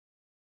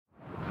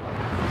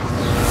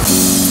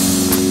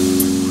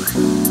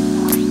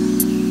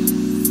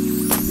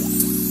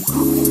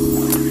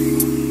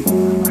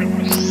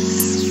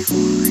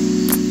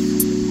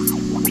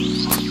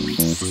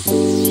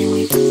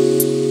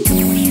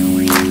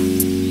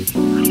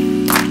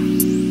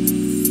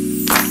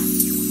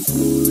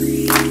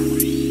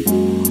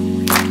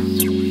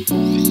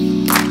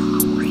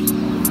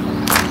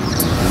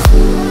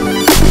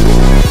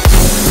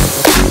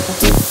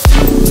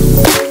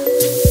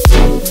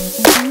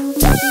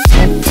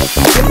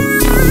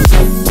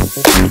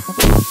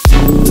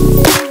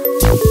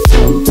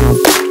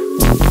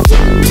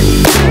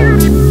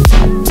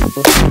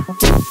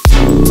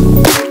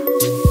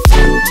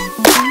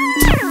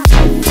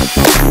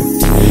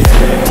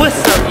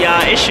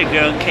your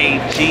girl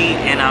KG,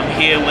 and I'm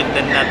here with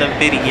another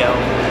video.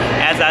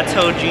 As I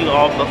told you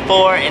all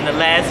before in the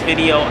last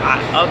video,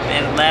 I up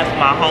and left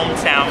my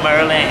hometown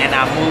Maryland and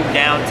I moved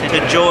down to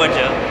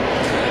Georgia.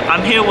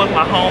 I'm here with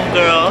my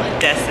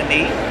homegirl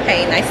Destiny.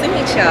 Hey, nice to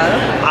meet y'all.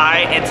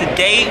 Alright, and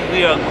today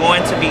we are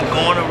going to be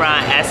going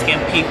around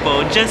asking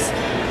people just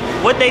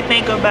what they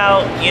think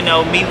about, you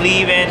know, me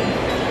leaving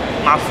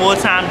my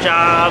full-time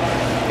job,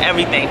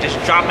 everything, just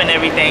dropping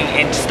everything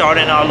and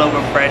starting all over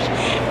fresh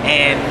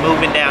and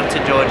moving down to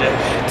Georgia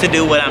to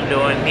do what I'm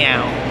doing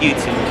now,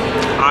 YouTube.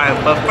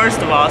 Alright, but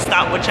first of all,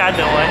 stop what y'all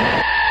doing,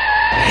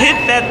 hit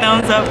that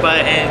thumbs up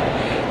button,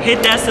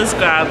 hit that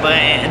subscribe button,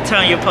 and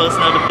turn your post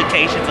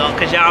notifications on,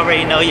 because y'all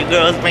already know your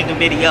girl's bringing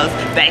videos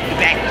back to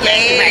back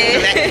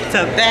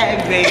to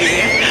back,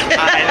 baby.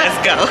 Alright, let's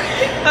go.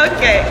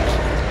 Okay.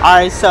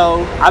 Alright,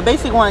 so I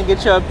basically want to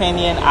get your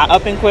opinion. I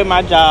up and quit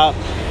my job,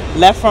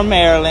 left from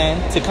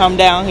Maryland to come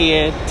down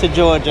here to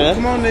Georgia.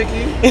 Come on,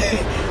 Nikki.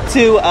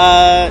 To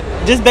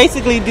just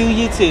basically do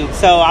YouTube.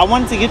 So I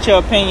wanted to get your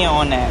opinion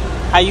on that.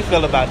 How you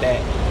feel about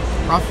that?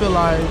 I feel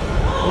like,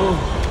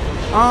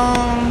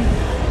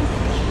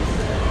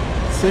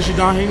 since you're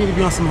down here, you need to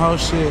be on some whole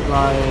shit,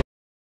 like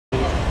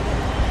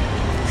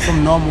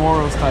some no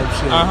morals type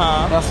shit.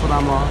 That's what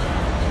I'm on.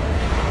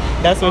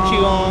 That's what you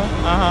on?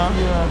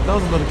 Yeah,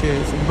 those little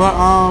kids. But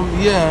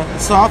yeah.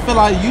 So I feel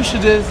like you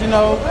should just, you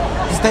know,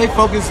 stay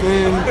focused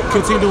and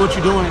continue to do what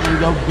you're doing,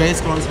 and your base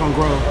is gonna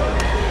grow.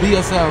 Be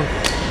yourself.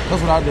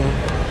 That's what I do.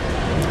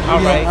 All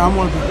right. I'm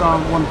one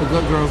of the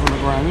good girls on the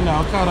ground. You know,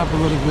 I'm caught up a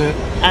little bit.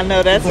 I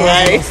know that's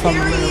right.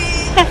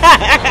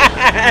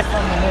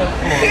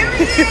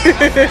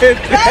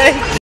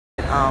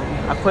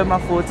 I quit my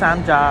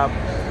full-time job,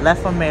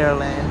 left from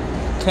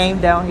Maryland, came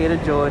down here to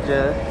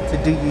Georgia to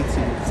do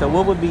YouTube. So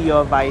what would be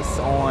your advice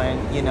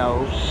on, you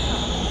know,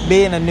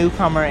 being a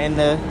newcomer in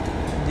the,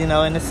 you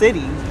know, in the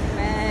city?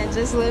 Man,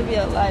 just live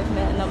your life,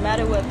 man. No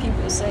matter what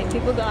people say,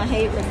 people gonna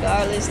hate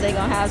regardless. They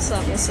gonna have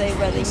something to say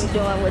whether you're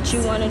doing what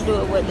you want to do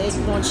or what they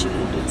want you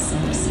to do.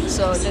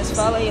 So just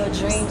follow your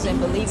dreams and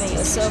believe in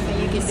yourself,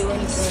 and you can do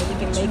anything. You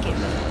can make it,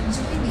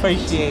 man.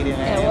 Appreciate it,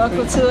 man. And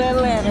welcome to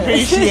Atlanta.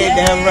 Appreciate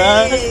that,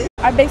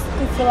 bro. I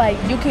basically feel like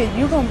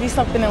you're gonna be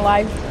something in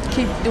life.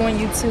 Keep doing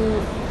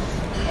YouTube,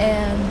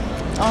 and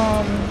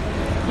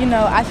you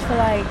know, I feel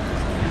like,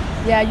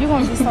 yeah, you're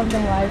gonna be something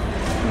in life.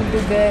 You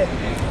do good,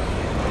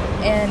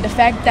 and the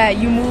fact that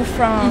you moved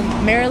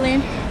from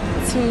Maryland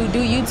to do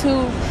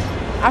YouTube,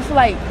 I feel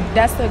like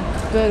that's a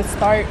good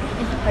start,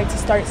 like to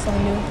start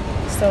something new.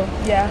 So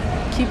yeah,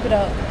 keep it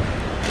up.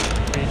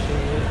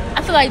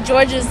 I feel like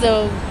Georgia's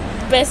the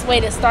best way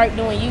to start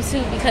doing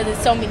YouTube because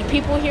there's so many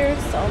people here.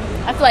 So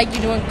I feel like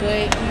you're doing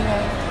good, you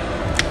know.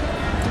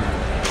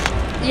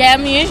 Yeah, I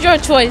mean, it's your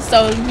choice,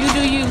 so you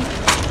do you,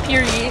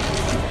 period.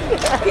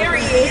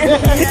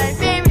 Period.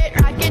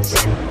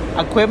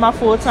 I quit my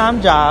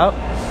full-time job.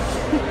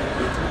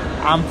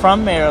 I'm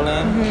from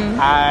Maryland.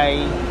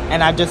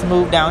 I just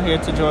moved down here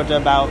to Georgia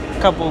about a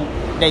couple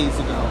days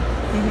ago.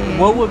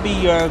 What would be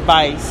your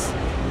advice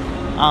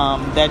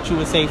that you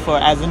would say for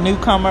as a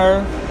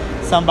newcomer,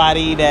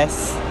 somebody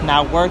that's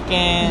not working,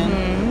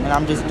 and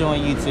I'm just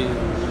doing YouTube?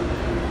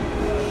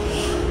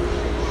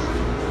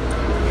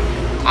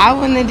 I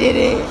wouldn't have did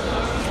it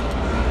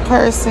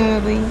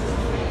personally.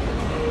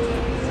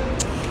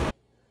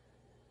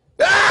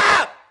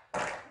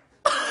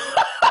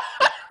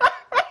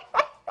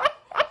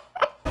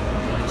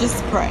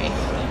 Just pray.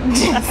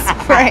 Just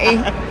pray.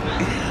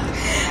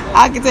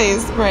 I can tell you,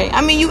 just pray.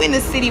 I mean, you in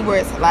the city where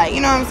it's like, you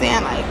know what I'm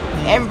saying? Like,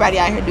 everybody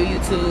out here do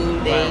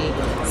YouTube. They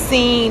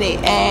sing, they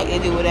act, they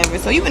do whatever.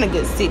 So you in a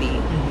good city.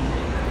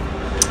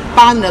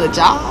 Find another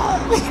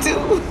job,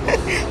 too.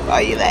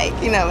 While you, like,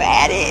 you know,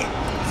 at it.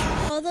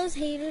 All those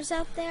haters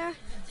out there,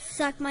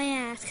 suck my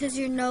ass, because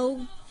you're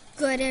no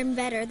good and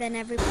better than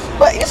everybody.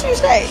 But you should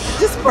say,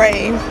 just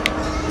pray.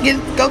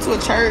 Go to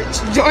a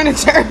church, join a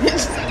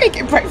church. They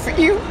can pray for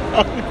you.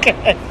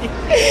 Okay.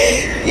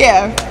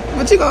 Yeah,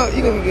 but you're gonna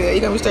be good.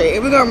 You're gonna be straight.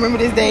 We're gonna remember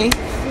this day,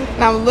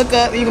 and I'm gonna look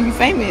up, and you're gonna be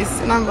famous.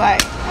 And I'm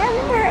like, I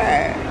remember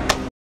her.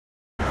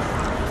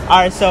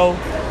 Alright, so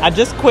I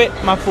just quit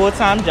my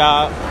full-time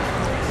job.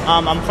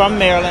 I'm from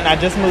Maryland. I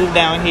just moved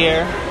down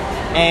here.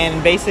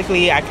 And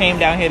basically, I came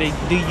down here to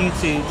do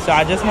YouTube. So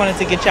I just wanted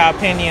to get your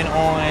opinion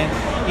on,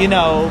 you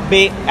know,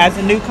 as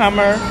a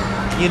newcomer,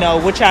 you know,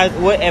 what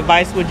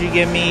advice would you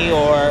give me,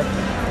 or,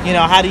 you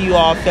know, how do you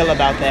all feel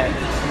about that?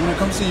 When it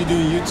comes to you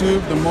doing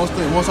YouTube, the most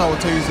I would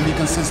tell you is to be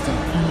consistent.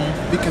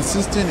 Be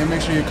consistent and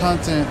make sure your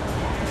content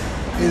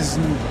is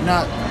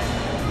not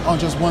on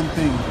just one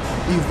thing.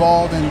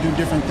 Evolve and do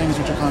different things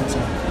with your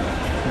content.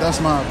 That's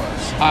my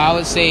advice. I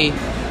would say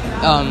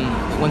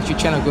once your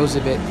channel grows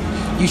a bit,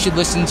 you should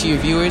listen to your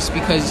viewers,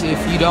 because if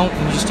you don't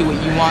and you just do what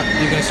you want,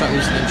 you're going to start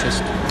losing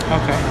interest.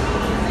 Okay.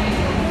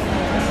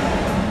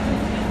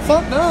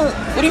 Fuck that.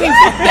 What do you mean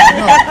fuck that?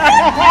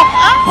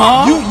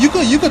 No.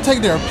 You could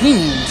take their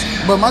opinions,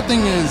 but my thing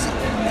is,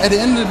 at the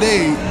end of the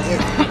day,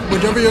 with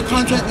whatever your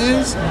content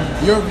is,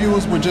 your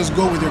viewers will just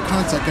go with your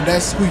content because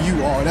that's who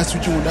you are. That's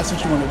what you want to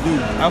do.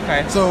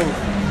 Okay. So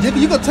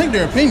you can take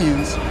their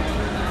opinions.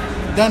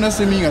 That doesn't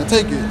necessarily mean you gotta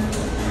take it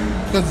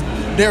because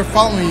they're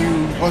following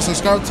you or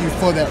subscribe to you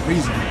for that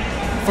reason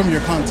from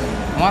your content.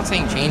 I'm not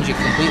saying change it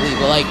completely,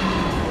 but like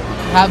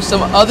have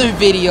some other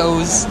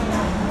videos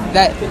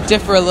that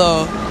differ a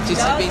little.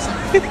 Just based on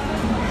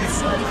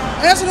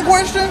answer the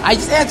question. I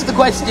just answered the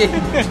question.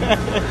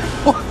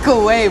 Walk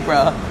away,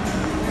 bro.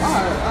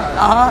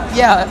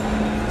 Yeah.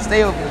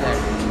 Stay over there.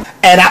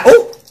 And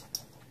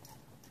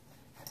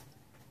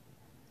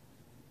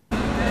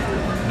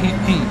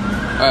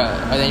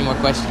Are there any more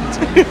questions?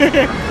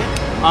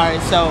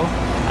 Alright, so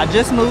I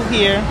just moved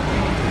here.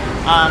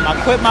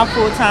 I quit my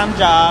full-time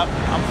job.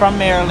 I'm from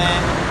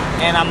Maryland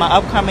and I'm an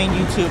upcoming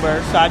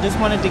YouTuber. So I just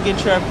wanted to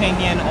get your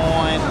opinion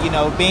on, you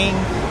know, being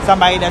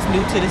somebody that's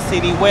new to the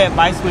city. What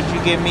advice would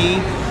you give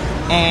me?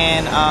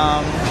 And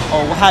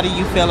or how do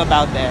you feel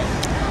about that?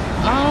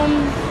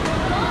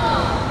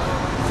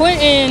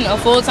 Quitting a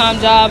full-time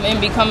job and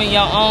becoming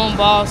your own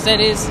boss, that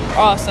is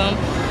awesome.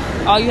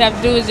 All you have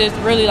to do is just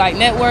really like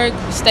network,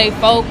 stay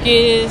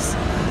focused,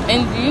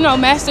 and you know,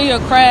 master your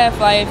craft.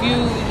 Like if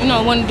you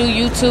know want to do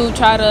YouTube,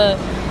 try to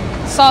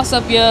sauce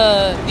up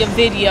your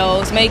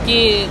videos, make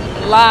it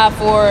live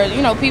for,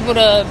 you know, people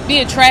to be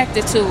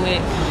attracted to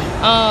it.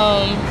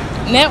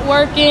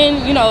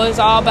 Networking, you know, is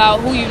all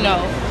about who you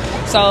know.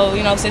 So,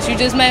 you know, since you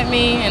just met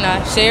me and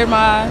I shared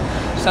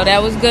so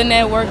that was good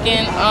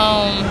networking.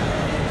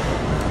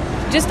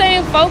 Just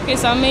staying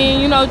focused. I mean,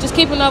 you know, just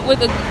keeping up with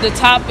the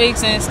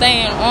topics and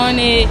staying on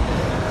it.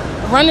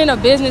 Running a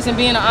business and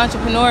being an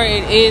entrepreneur,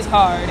 it is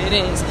hard. It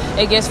is.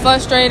 It gets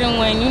frustrating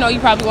when, you know, you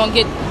probably won't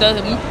get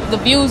the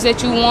views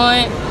that you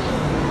want,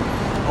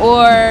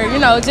 or, you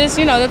know, just,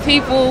 you know, the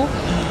people.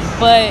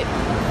 But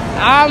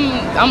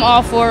I'm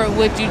all for it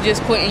with you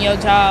just quitting your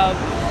job.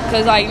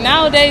 Because, like,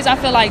 nowadays, I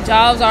feel like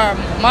jobs are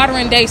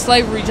modern-day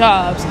slavery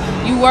jobs.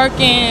 You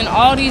working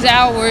all these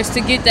hours to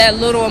get that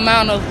little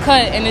amount of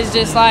cut, and it's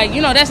just like,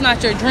 you know, that's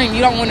not your dream.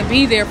 You don't want to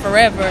be there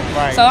forever.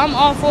 Right. So I'm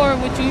all for it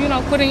with you, you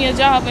know, quitting your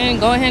job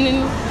and go ahead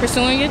and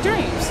pursuing your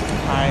dreams.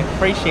 I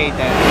appreciate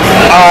that.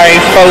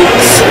 Alright,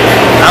 folks.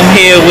 I'm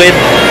here with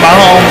my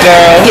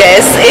homegirl.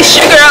 Yes, it's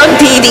your girl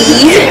Dee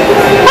Dee.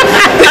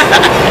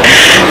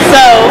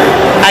 So,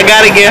 I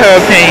gotta get her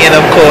opinion,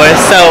 of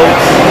course. So,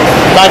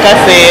 like I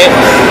said,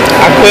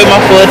 I quit my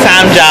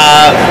full-time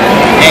job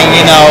and,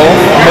 you know,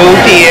 moved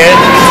here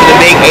to the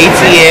big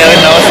ATL, you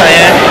know what I'm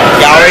saying?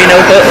 Y'all already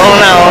know what's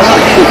going on.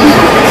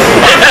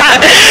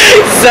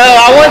 So,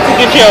 I want to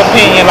get your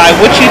opinion, like,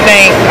 what you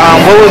think,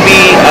 what would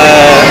be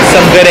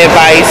some good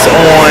advice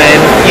on,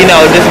 you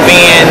know, just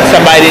being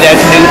somebody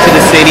that's new to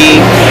the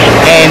city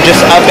and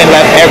just up and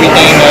left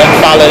everything to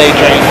follow their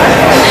dream?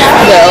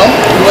 Well,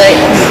 what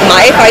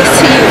my advice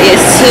to you is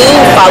to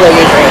follow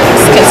your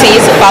dreams. Continue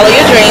to follow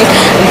your dreams.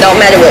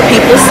 Don't matter what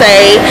people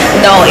say.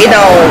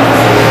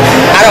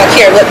 I don't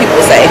care what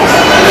people say.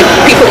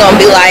 People gonna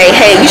be like,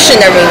 hey, you should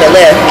never even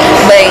left.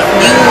 But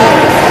you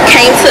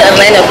came to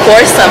Atlanta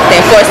for something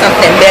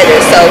better.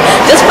 So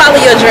just follow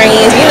your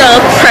dreams. You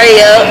know,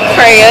 pray up.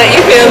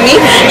 You feel me?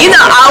 You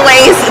know,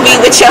 always be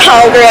with your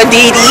homegirl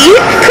Dee Dee,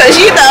 cause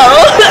you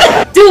know.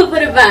 Do it for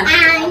the vibe.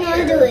 I ain't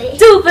gonna do it.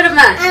 Do it for the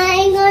vibe. I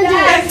ain't gonna do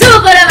it. Do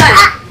it for the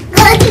vibe.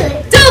 Gonna do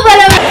it. Do it for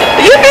the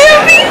vibe. You feel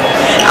me?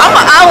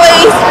 I'ma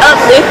always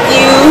uplift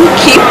you,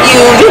 keep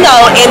you, you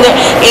know,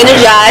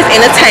 energized,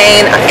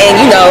 entertained, and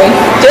you know,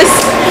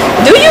 just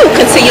do you.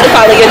 Continue to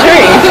follow your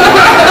dreams.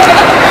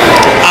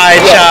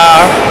 Alright,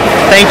 y'all.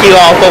 Thank you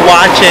all for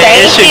watching.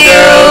 It's your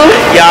girl.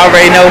 Y'all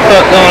already know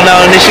what's going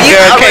on. It's your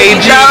girl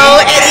KG.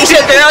 And it's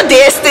your girl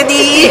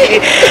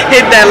Destiny.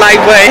 Hit that like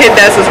button, hit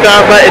that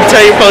subscribe button,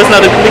 turn your post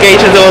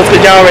notifications on,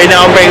 because y'all already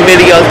know I'm bringing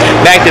videos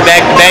back to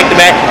back.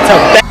 So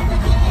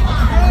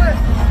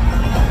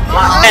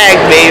back,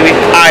 baby.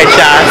 Alright,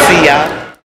 y'all. See y'all.